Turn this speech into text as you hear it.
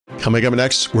Coming up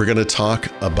next, we're going to talk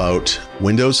about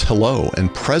Windows Hello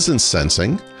and presence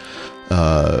sensing,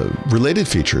 related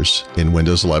features in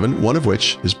Windows 11, one of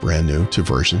which is brand new to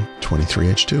version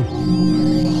 23H2.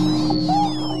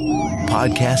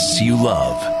 Podcasts you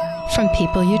love. From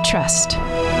people you trust.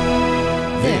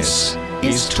 This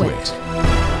is TWiT.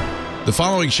 The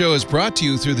following show is brought to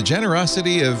you through the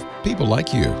generosity of people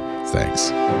like you.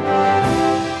 Thanks.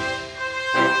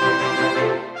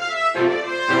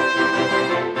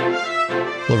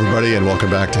 Hello, everybody, and welcome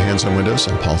back to Hands on Windows.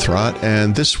 I'm Paul Thurrott,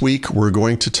 and this week we're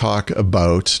going to talk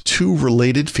about two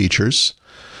related features,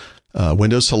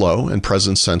 Windows Hello and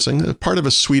presence sensing, part of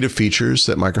a suite of features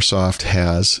that Microsoft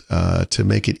has to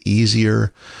make it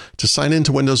easier to sign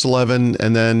into Windows 11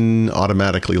 and then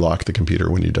automatically lock the computer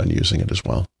when you're done using it as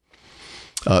well.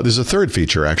 There's a third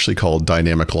feature actually called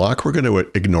Dynamic Lock. We're going to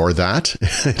ignore that.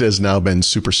 It has now been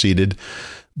superseded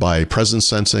by presence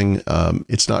sensing.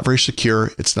 It's not very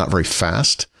secure. It's not very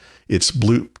fast. It's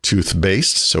Bluetooth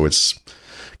based, so it's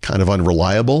kind of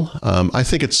unreliable. I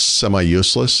think it's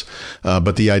semi-useless,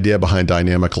 but the idea behind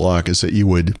Dynamic Lock is that you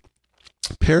would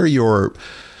pair your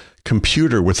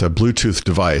computer with a Bluetooth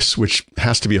device, which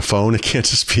has to be a phone. It can't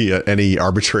just be any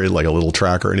arbitrary, like a little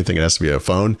tracker or anything. It has to be a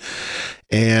phone.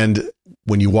 And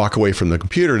when you walk away from the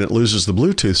computer and it loses the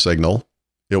Bluetooth signal,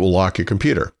 it will lock your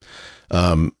computer.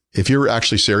 If you're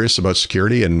actually serious about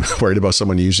security and worried about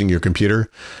someone using your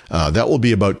computer, that will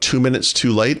be about 2 minutes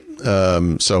too late.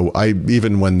 So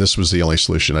even when this was the only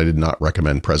solution, I did not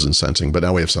recommend presence sensing, but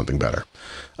now we have something better.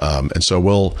 And so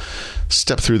we'll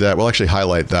step through that. We'll actually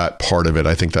highlight that part of it.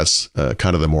 I think that's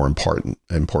kind of the more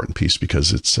important piece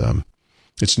because it's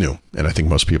new. And I think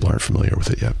most people aren't familiar with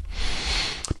it yet.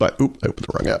 But, I opened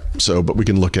the wrong app. But we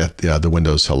can look at the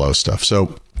Windows Hello stuff.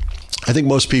 So I think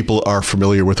most people are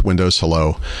familiar with Windows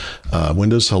Hello.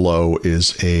 Windows Hello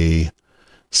is a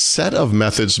set of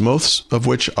methods, most of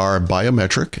which are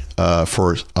biometric,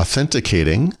 for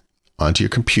authenticating onto your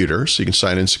computer so you can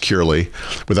sign in securely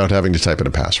without having to type in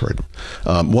a password.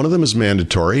 One of them is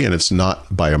mandatory and it's not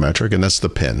biometric, and that's the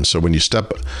PIN. So when you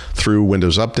step through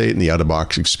Windows Update and the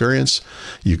out-of-box experience,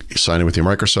 you sign in with your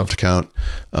Microsoft account.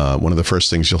 One of the first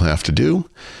things you'll have to do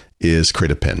is create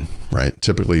a PIN, right?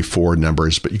 Typically 4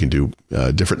 numbers, but you can do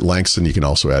different lengths, and you can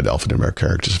also add alphanumeric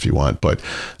characters if you want, but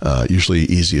usually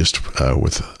easiest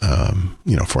with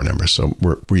 4 numbers. So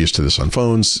we're used to this on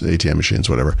phones, ATM machines,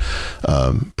 whatever.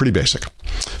 Pretty basic.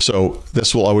 So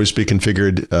this will always be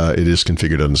configured. It is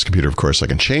configured on this computer, of course. I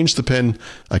can change the PIN.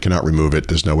 I cannot remove it.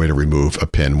 There's no way to remove a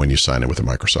PIN when you sign in with a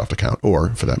Microsoft account,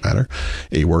 or for that matter,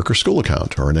 a work or school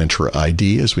account, or an Entra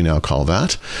ID, as we now call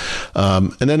that.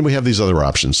 And then we have these other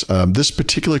options. This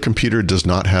particular computer does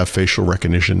not have facial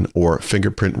recognition or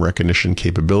fingerprint recognition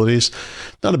capabilities.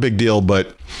 Not a big deal,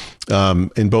 but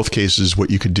in both cases, what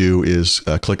you could do is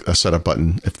click a setup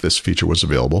button if this feature was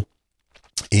available,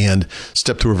 and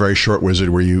step through a very short wizard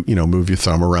where you move your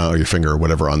thumb around or your finger or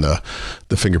whatever on the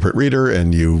fingerprint reader,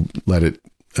 and you let it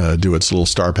do its little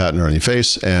star pattern on your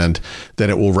face, and then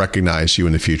it will recognize you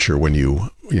in the future when you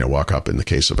walk up in the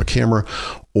case of a camera,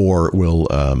 or will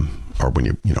or when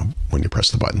you press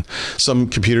the button. Some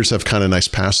computers have kind of nice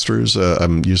pass-throughs.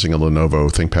 I'm using a Lenovo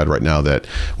ThinkPad right now that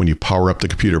when you power up the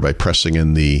computer by pressing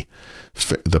in the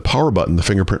power button, the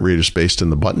fingerprint reader is based in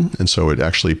the button, and so it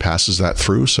actually passes that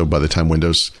through. So by the time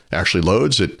Windows actually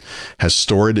loads, it has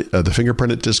stored the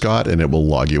fingerprint it just got, and it will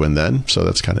log you in then. So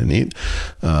that's kind of neat,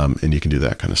 and you can do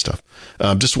that kind of stuff.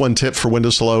 Just one tip for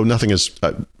Windows Hello: nothing is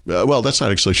well, that's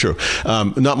not actually true.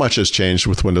 Not much has changed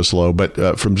with Windows Hello,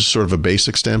 but from just sort of a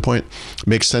basic standpoint, it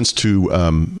makes sense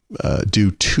to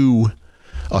do 2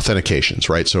 authentications,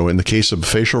 right? So in the case of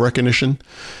facial recognition,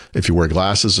 if you wear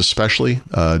glasses especially,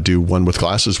 do one with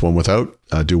glasses, one without,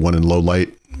 do one in low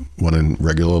light, one in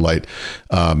regular light,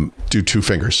 do 2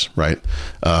 fingers, right?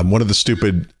 One of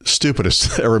the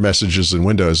stupidest error messages in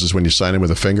Windows is when you sign in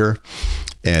with a finger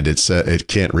and it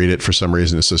can't read it for some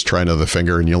reason. It says try another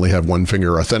finger, and you only have one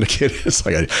finger authenticated. It's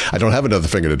like, I don't have another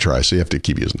finger to try. So you have to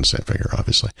keep using the same finger,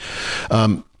 obviously.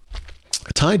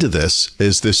 Tied to this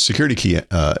is this security key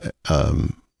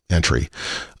entry.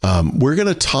 We're going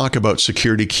to talk about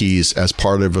security keys as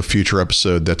part of a future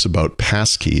episode that's about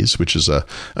passkeys, which is a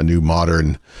new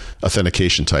modern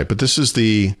authentication type. But this is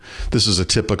a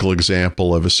typical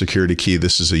example of a security key.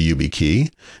 This is a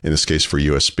YubiKey, in this case for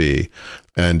USB.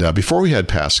 And before we had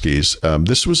passkeys,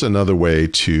 this was another way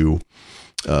to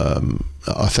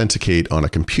authenticate on a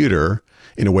computer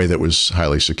in a way that was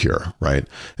highly secure, right?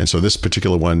 And so this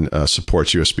particular one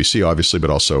supports USB-C, obviously, but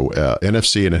also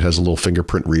NFC, and it has a little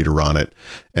fingerprint reader on it.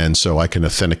 And so I can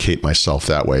authenticate myself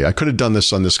that way. I could have done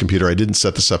this on this computer. I didn't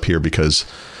set this up here because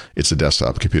it's a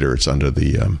desktop computer. It's under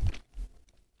the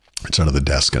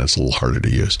desk, and it's a little harder to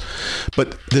use.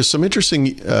 But there's some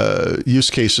interesting use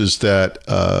cases that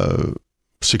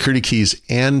security keys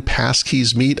and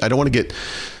passkeys meet. I don't want to get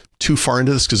too far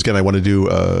into this because, again, I want to do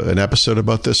an episode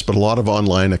about this, but a lot of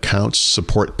online accounts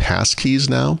support passkeys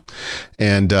now.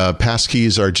 And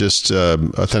passkeys are just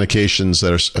authentications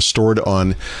that are stored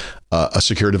on a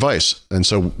secure device. And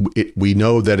so we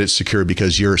know that it's secure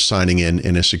because you're signing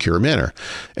in a secure manner.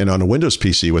 And on a Windows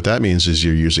PC, what that means is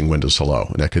you're using Windows Hello.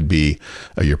 And that could be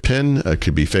your PIN, it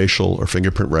could be facial or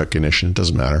fingerprint recognition, it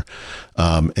doesn't matter.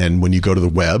 And when you go to the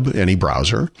web, any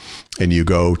browser, and you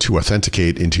go to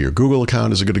authenticate into your Google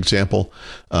account is a good example,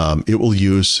 it will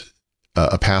use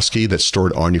a passkey that's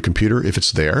stored on your computer if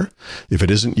it's there. If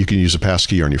it isn't, you can use a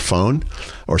passkey on your phone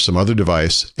or some other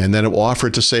device, and then it will offer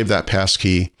it to save that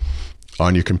passkey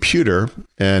on your computer.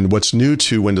 And what's new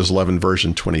to Windows 11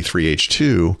 version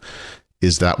 23H2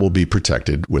 is that will be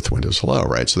protected with Windows Hello,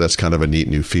 right? So that's kind of a neat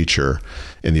new feature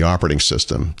in the operating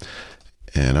system.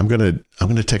 And I'm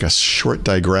gonna take a short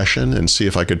digression and see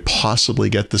if I could possibly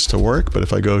get this to work. But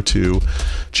if I go to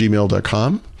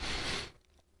gmail.com,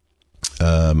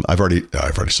 I've already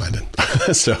signed in.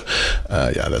 So,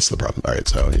 yeah, that's the problem. All right.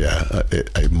 So yeah,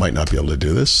 I might not be able to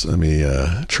do this. Let me,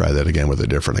 try that again with a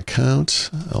different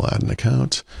account. I'll add an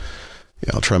account.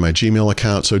 Yeah, I'll try my Gmail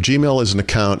account. So Gmail is an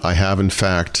account I have, in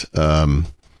fact,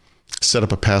 set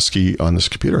up a passkey on this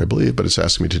computer, I believe, but it's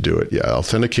asking me to do it. Yeah.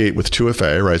 Authenticate with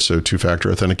 2FA, right? So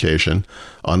two-factor authentication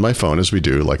on my phone, as we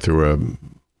do, like through an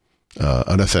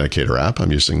authenticator app.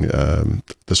 I'm using,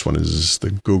 this one is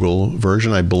the Google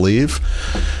version, I believe.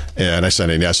 And I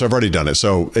sent in, yeah, so I've already done it.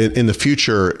 So in the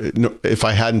future, if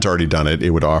I hadn't already done it, it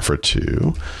would offer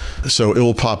to. So it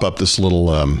will pop up this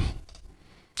little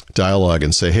dialog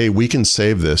and say, hey, we can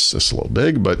save this. It's a little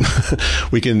big, but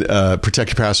we can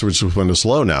protect your passwords with Windows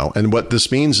Hello now. And what this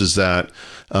means is that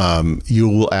you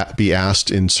will be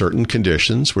asked in certain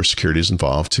conditions where security is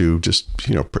involved to just,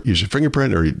 use your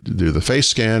fingerprint or do the face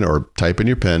scan or type in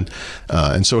your PIN.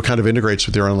 And so it kind of integrates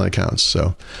with your online accounts.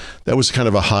 So that was kind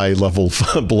of a high level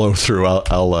blow through.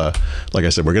 I'll like I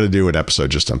said, we're going to do an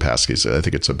episode just on passkeys. I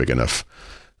think it's a big enough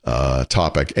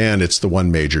topic, and it's the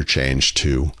one major change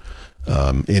to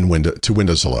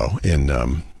Windows Hello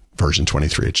in version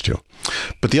 23H2.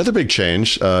 But the other big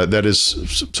change that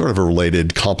is sort of a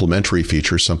related complementary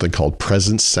feature is something called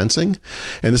presence sensing.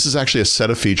 And this is actually a set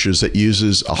of features that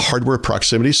uses a hardware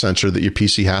proximity sensor that your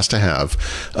PC has to have.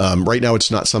 Right now,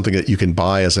 it's not something that you can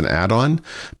buy as an add-on,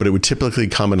 but it would typically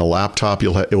come in a laptop.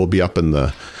 It will be up in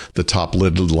the top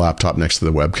lid of the laptop next to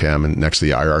the webcam and next to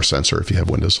the IR sensor if you have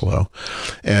Windows Hello.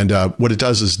 And what it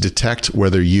does is detect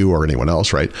whether you or anyone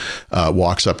else, right,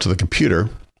 walks up to the computer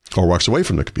or walks away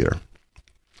from the computer.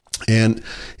 And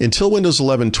until Windows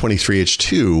 11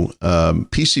 23H2,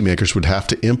 PC makers would have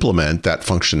to implement that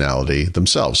functionality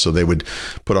themselves. So they would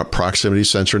put a proximity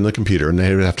sensor in the computer, and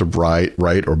they would have to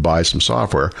write or buy some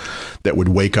software that would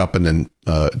wake up and then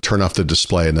turn off the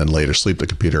display and then later sleep the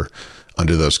computer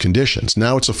under those conditions.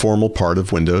 Now it's a formal part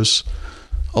of Windows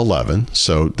 11,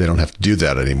 so they don't have to do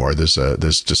that anymore.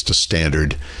 There's just a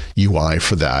standard UI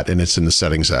for that, and it's in the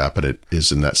settings app, and it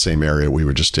is in that same area we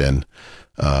were just in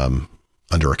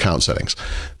under account settings.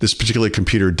 This particular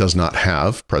computer does not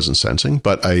have presence sensing,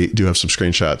 but I do have some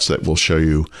screenshots that will show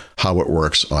you how it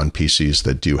works on PCs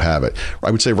that do have it.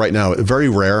 I would say right now, very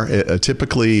rare.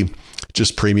 Typically,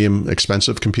 just premium,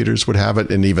 expensive computers would have it,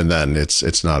 and even then,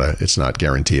 it's not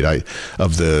guaranteed.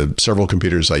 Of the several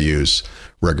computers I use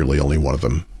regularly, only one of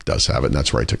them does have it, and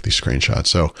that's where I took these screenshots.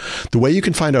 So the way you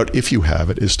can find out if you have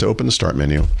it is to open the Start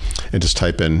menu and just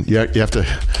type in. You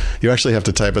actually have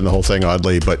to type in the whole thing,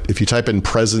 oddly, but if you type in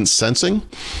presence sensing,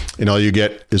 and all you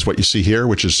get is what you see here,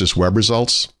 which is just web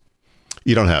results,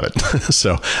 you don't have it.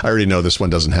 So I already know this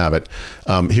one doesn't have it.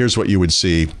 Here's what you would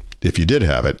see if you did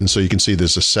have it. And so you can see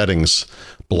there's a settings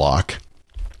block,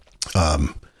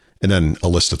 and then a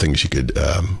list of things you could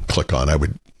click on.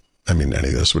 Any of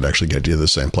this would actually get you to the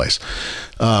same place.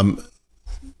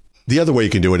 The other way you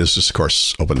can do it is just, of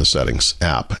course, open the settings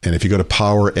app. And if you go to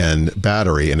power and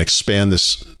battery and expand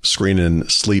this screen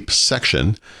and sleep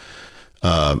section,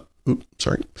 every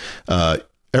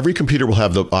computer will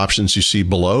have the options you see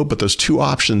below, but those two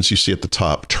options you see at the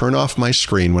top, turn off my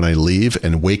screen when I leave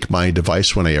and wake my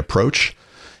device when I approach,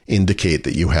 indicate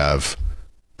that you have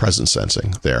presence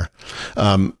sensing there.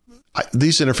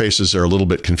 These interfaces are a little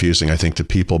bit confusing, I think, to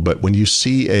people, but when you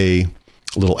see a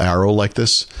little arrow like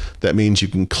this, that means you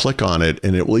can click on it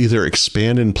and it will either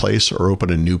expand in place or open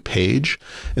a new page.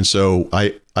 And so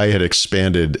I had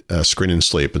expanded Screen and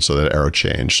Sleep, and so that arrow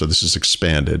changed. So this is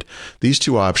expanded. These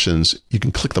two options, you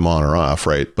can click them on or off,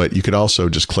 right? But you could also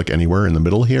just click anywhere in the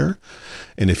middle here.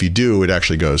 And if you do, it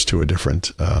actually goes to a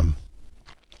different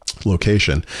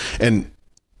location. And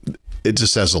it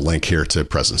just has a link here to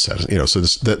presence settings. So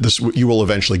this you will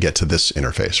eventually get to this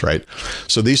interface, right?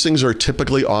 So these things are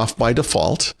typically off by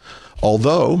default.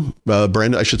 Although,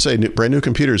 brand new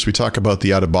computers, we talk about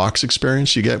the out-of-box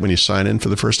experience you get when you sign in for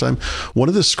the first time. One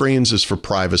of the screens is for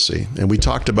privacy. And we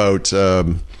talked about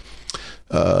the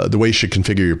way you should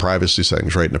configure your privacy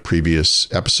settings, right, in a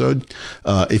previous episode.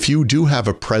 If you do have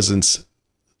a proximity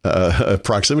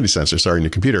sensor, in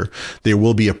your computer, there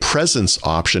will be a presence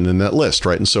option in that list,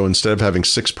 right? And so instead of having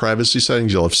 6 privacy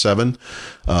settings, you'll have 7.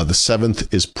 The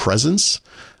 7th is presence.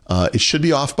 It should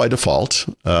be off by default,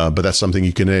 but that's something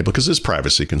you can enable because there's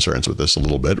privacy concerns with this a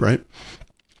little bit, right?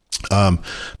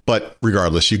 But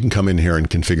regardless, you can come in here and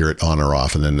configure it on or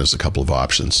off, and then there's a couple of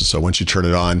options. So once you turn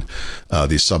it on,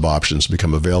 these sub options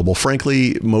become available.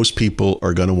 Frankly, most people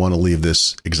are going to want to leave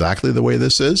this exactly the way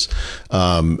this is.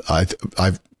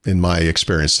 In my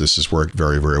experience, this has worked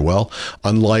very, very well.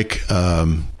 Unlike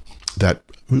unlike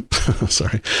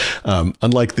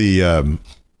the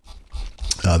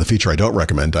feature I don't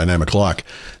recommend, Dynamic Lock,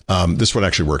 this one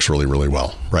actually works really, really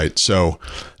well, right? So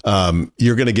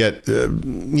you're going to get,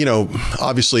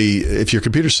 obviously, if your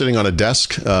computer's sitting on a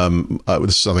desk, this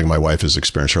is something my wife has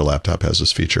experienced. Her laptop has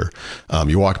this feature.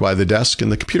 You walk by the desk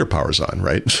and the computer power's on,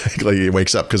 right? Like it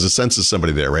wakes up because it senses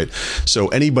somebody there, right? So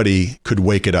anybody could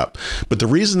wake it up. But the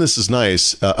reason this is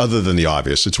nice, other than the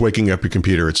obvious, it's waking up your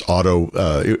computer. It's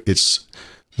it's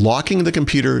locking the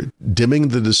computer, dimming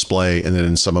the display, and then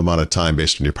in some amount of time,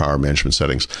 based on your power management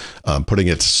settings, putting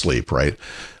it to sleep, right?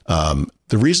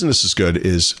 The reason this is good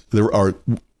is the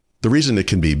reason it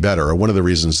can be better, or one of the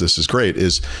reasons this is great,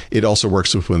 is it also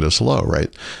works with Windows Hello,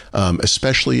 right?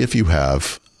 Especially if you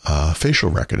have facial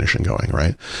recognition going,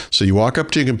 right? So you walk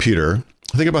up to your computer.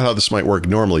 Think about how this might work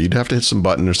normally. You'd have to hit some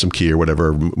button or some key or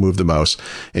whatever, move the mouse,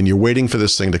 and you're waiting for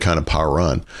this thing to kind of power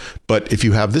on. But if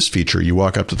you have this feature, you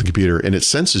walk up to the computer and it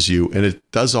senses you and it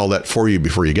does all that for you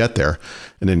before you get there.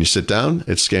 And then you sit down,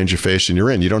 it scans your face and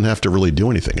you're in. You don't have to really do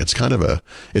anything. It's kind of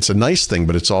it's a nice thing,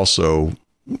 but it's also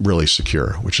really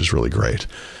secure, which is really great.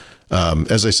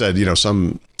 As I said,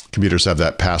 some computers have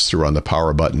that pass through on the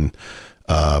power button.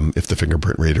 If the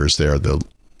fingerprint reader is there,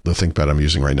 the ThinkPad I'm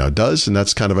using right now does, and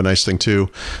that's kind of a nice thing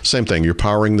too. Same thing, you're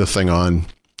powering the thing on.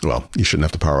 Well, you shouldn't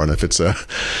have to power on if it's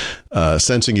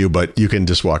sensing you, but you can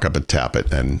just walk up and tap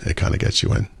it and it kind of gets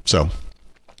you in. So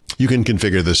you can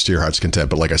configure this to your heart's content,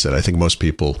 but like I said, I think most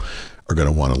people are going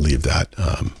to want to leave that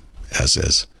as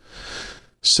is.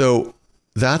 So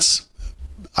that's,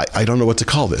 I don't know what to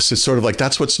call this. It's sort of like,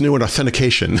 that's what's new in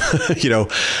authentication,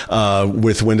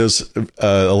 with Windows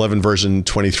 11 version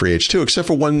 23H2, except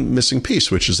for one missing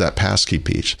piece, which is that passkey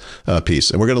piece.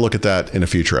 And we're going to look at that in a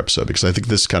future episode, because I think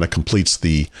this kind of completes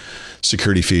the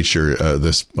security feature,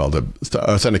 the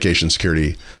authentication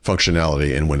security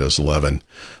functionality in Windows 11.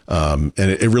 And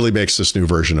it really makes this new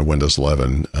version of Windows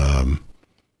 11,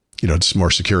 it's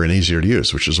more secure and easier to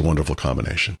use, which is a wonderful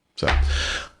combination. So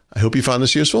I hope you found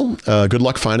this useful. Good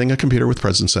luck finding a computer with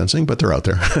presence sensing, but they're out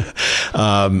there.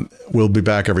 We'll be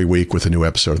back every week with a new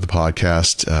episode of the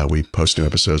podcast. We post new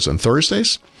episodes on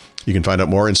Thursdays. You can find out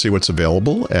more and see what's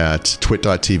available at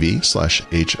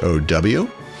twit.tv/HOW.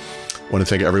 I want to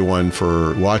thank everyone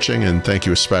for watching, and thank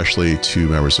you especially to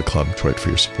members of Club Twit for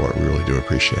your support. We really do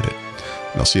appreciate it.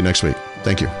 And I'll see you next week.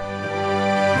 Thank you.